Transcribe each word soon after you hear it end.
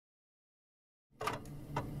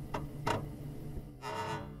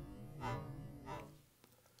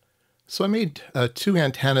So I made two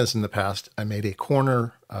antennas in the past. I made a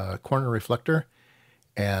corner reflector,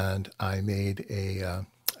 and I made a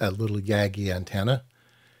little YAGI antenna.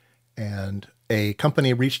 And a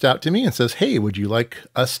company reached out to me and says, "Hey, would you like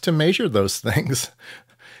us to measure those things?"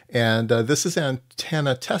 And this is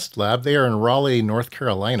Antenna Test Lab. They are in Raleigh, North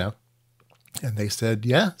Carolina, and they said,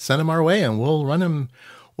 "Yeah, send them our way, and we'll run them.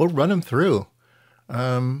 We'll run them through."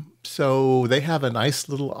 So they have a nice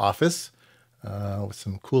little office with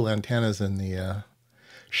some cool antennas in the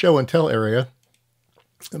show and tell area,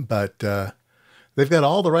 but they've got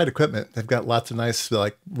all the right equipment. They've got lots of nice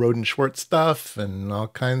like Roden Schwartz stuff and all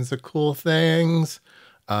kinds of cool things.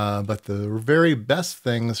 But the very best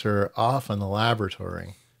things are off in the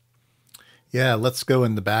laboratory. Yeah, let's go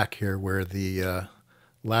in the back here where the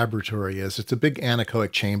laboratory is. It's a big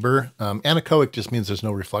anechoic chamber. Anechoic just means there's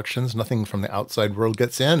no reflections. Nothing from the outside world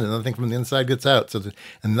gets in and nothing from the inside gets out.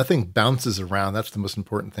 And nothing bounces around. That's the most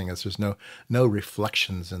important thing, is there's no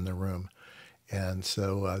reflections in the room. And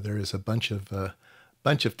so there is a bunch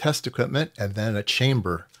of test equipment and then a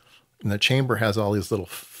chamber. And the chamber has all these little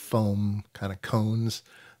foam kind of cones.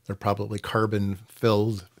 They're probably carbon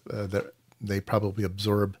filled. That they probably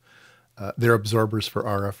absorb. They're absorbers for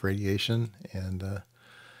RF radiation. And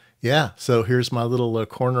yeah, so here's my little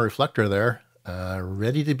corner reflector there,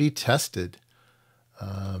 ready to be tested.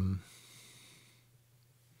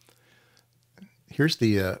 Here's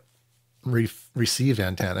the receive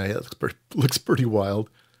antenna. It looks pretty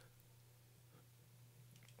wild.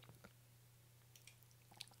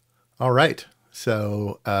 All right,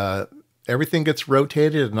 so everything gets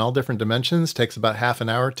rotated in all different dimensions. Takes about half an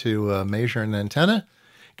hour to measure an antenna.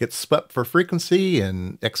 Gets swept for frequency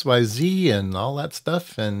and XYZ and all that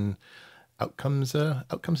stuff, and out comes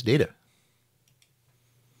data.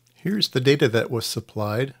 Here's the data that was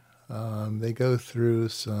supplied. They go through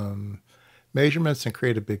some measurements and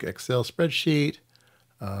create a big Excel spreadsheet.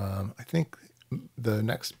 I think the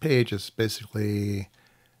next page is basically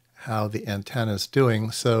how the antenna is doing.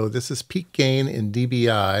 So this is peak gain in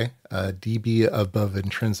dBi, dB above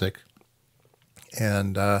intrinsic,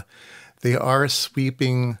 and they are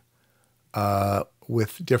sweeping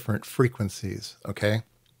with different frequencies, okay?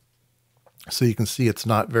 So you can see it's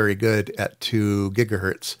not very good at 2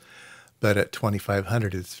 gigahertz, but at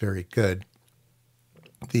 2500 it's very good.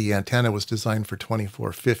 The antenna was designed for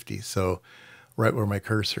 2450, so right where my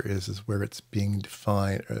cursor is where it's being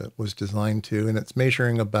defined, was designed to, and it's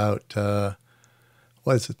measuring about,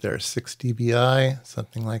 what is it there, 6 dBi,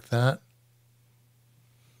 something like that.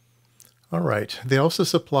 All right, they also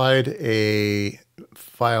supplied a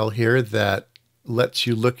file here that lets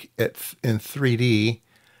you look at in 3D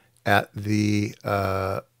at the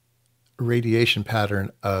radiation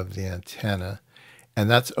pattern of the antenna, and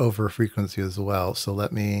that's over frequency as well. So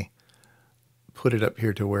let me put it up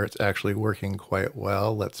here to where it's actually working quite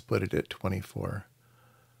well. Let's put it at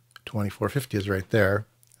 2450 is right there.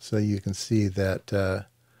 So you can see that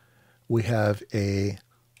we have a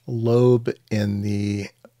lobe in the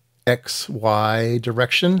XY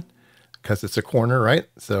direction because it's a corner, right?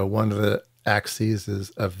 So one of the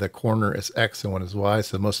axes of the corner is X and one is Y.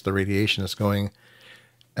 So most of the radiation is going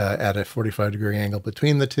at a 45-degree angle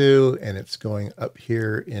between the two, and it's going up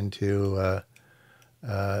here into a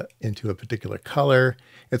particular color.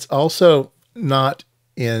 It's also not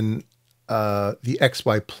in the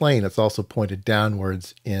XY plane. It's also pointed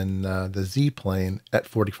downwards in the Z plane at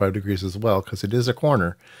 45 degrees as well, because it is a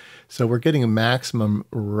corner. So we're getting a maximum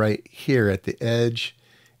right here at the edge,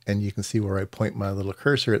 and you can see where I point my little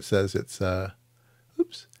cursor. It says it's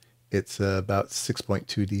it's about 6.2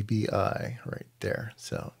 dBi right there.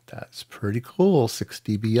 So that's pretty cool. 6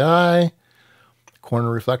 dBi corner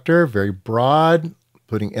reflector, very broad,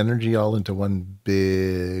 putting energy all into one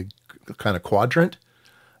big kind of quadrant.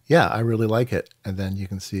 Yeah, I really like it. And then you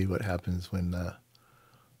can see what happens when the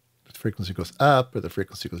frequency goes up or the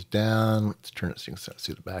frequency goes down. Let's turn it so you can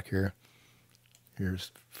see the back here.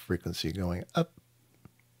 Here's frequency going up.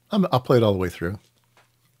 I'll play it all the way through.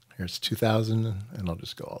 Here's 2000, and I'll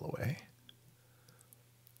just go all the way.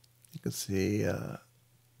 You can see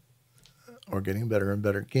we're getting better and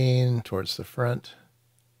better gain towards the front.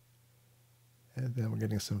 And then we're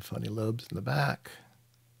getting some funny lobes in the back.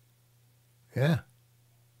 Yeah.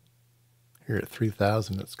 Here at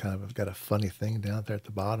 3000, it's kind of got a funny thing down there at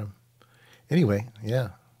the bottom. Anyway, yeah,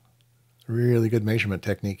 really good measurement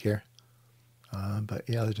technique here. But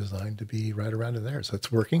yeah, they're designed to be right around in there. So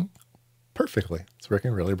it's working perfectly. It's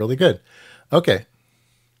working really, really good. Okay.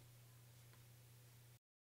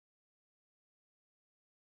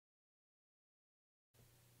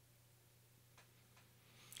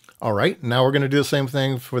 All right, now we're going to do the same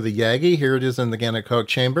thing for the YAGI. Here it is in the anechoic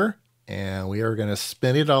chamber. And we are going to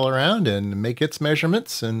spin it all around and make its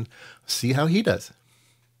measurements and see how he does.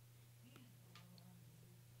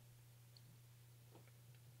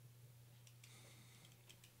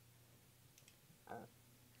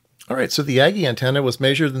 All right, so the YAGI antenna was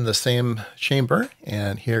measured in the same chamber,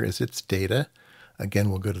 and here is its data. Again,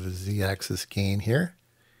 we'll go to the z-axis gain here.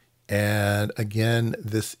 And again,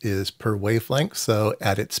 this is per wavelength, so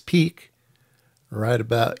at its peak, right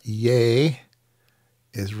about yay,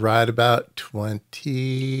 is right about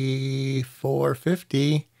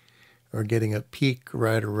 2450. We're getting a peak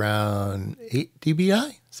right around 8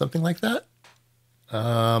 dBi, something like that.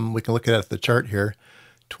 We can look at the chart here.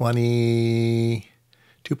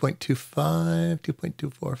 2.25,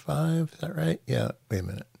 2.245, is that right? Yeah, wait a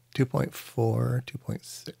minute. 2.4,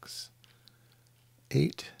 2.6,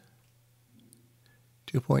 8,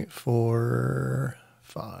 2.45,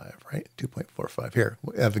 right? 2.45 here.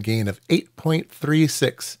 We have a gain of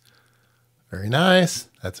 8.36. Very nice.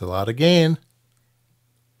 That's a lot of gain.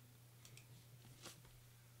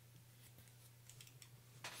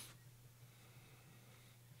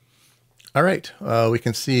 All right, we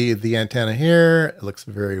can see the antenna here. It looks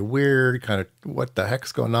very weird, kind of what the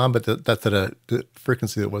heck's going on, but that's at a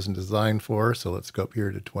frequency that wasn't designed for. So let's go up here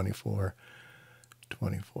to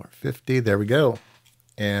 2450. There we go.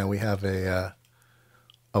 And we have a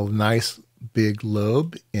nice big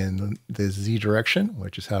lobe in the Z direction,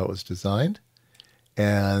 which is how it was designed,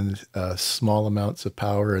 and small amounts of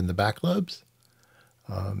power in the back lobes.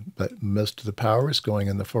 But most of the power is going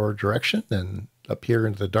in the forward direction, and up here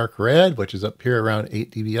into the dark red, which is up here around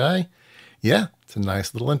 8 dBi. Yeah, it's a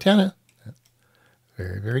nice little antenna.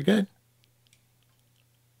 Very, very good.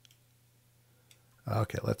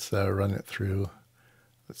 Okay, let's run it through.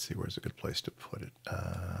 Let's see, where's a good place to put it?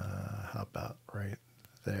 How about right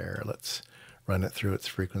there? Let's run it through its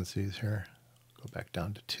frequencies here. Go back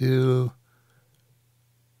down to 2.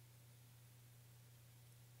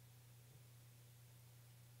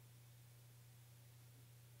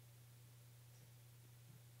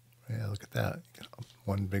 Yeah, look at that.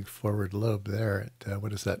 One big forward lobe there at,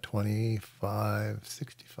 what is that,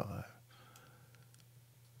 2565.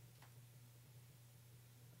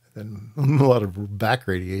 And then a lot of back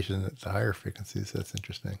radiation at the higher frequencies. That's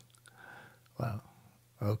interesting. Wow.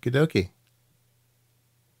 Okie dokie.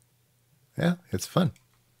 Yeah, it's fun.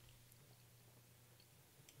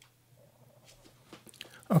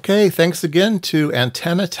 Okay, thanks again to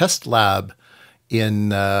Antenna Test Lab in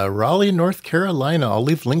Raleigh, North Carolina. I'll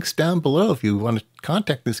leave links down below if you want to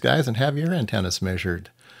contact these guys and have your antennas measured.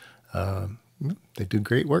 They do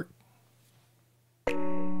great work.